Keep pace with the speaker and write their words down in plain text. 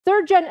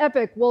3rd-gen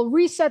Epyc will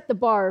reset the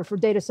bar for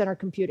data center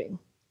computing.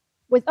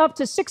 With up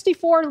to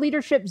 64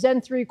 leadership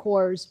Zen 3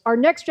 cores, our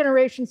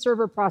next-generation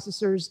server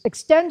processors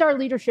extend our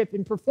leadership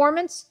in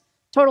performance,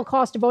 total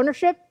cost of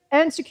ownership,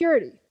 and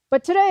security.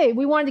 But today,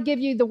 we wanted to give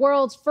you the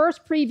world's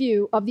first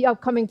preview of the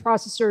upcoming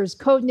processors,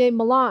 codenamed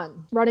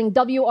Milan, running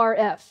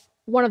WRF,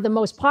 one of the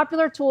most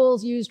popular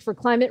tools used for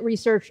climate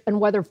research and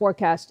weather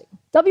forecasting.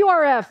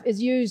 WRF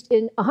is used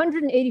in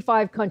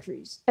 185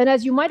 countries, and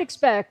as you might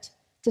expect,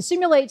 to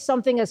simulate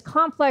something as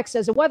complex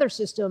as a weather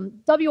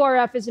system,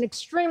 WRF is an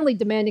extremely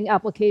demanding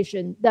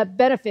application that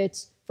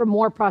benefits from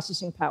more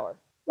processing power.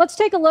 Let's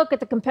take a look at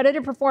the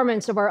competitive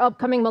performance of our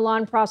upcoming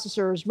Milan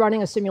processors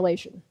running a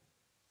simulation.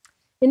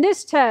 In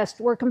this test,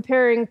 we're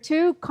comparing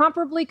two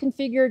comparably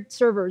configured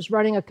servers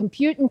running a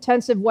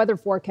compute-intensive weather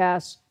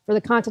forecast for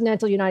the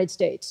continental United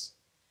States.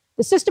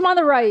 The system on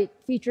the right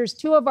features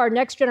two of our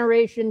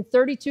next-generation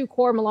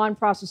 32-core Milan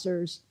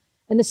processors,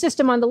 and the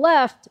system on the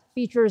left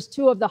features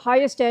two of the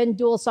highest-end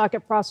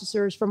dual-socket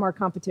processors from our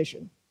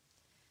competition.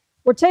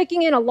 We're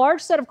taking in a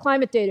large set of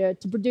climate data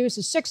to produce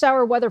a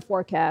 6-hour weather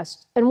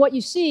forecast, and what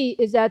you see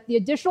is that the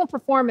additional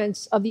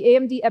performance of the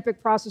AMD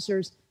Epyc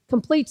processors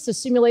completes the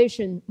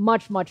simulation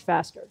much, much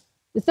faster.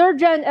 The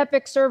 3rd-gen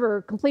Epyc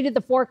server completed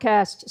the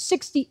forecast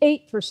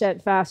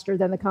 68% faster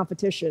than the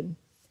competition.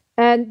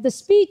 And the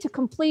speed to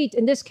complete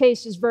in this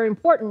case is very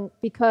important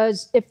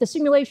because if the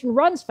simulation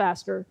runs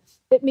faster,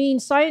 it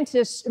means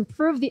scientists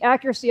improve the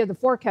accuracy of the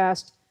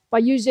forecast by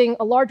using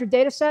a larger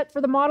data set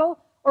for the model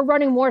or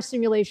running more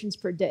simulations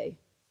per day.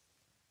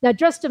 Now,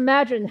 just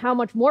imagine how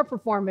much more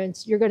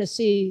performance you're going to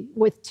see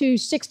with two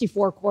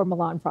 64-core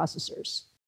Milan processors.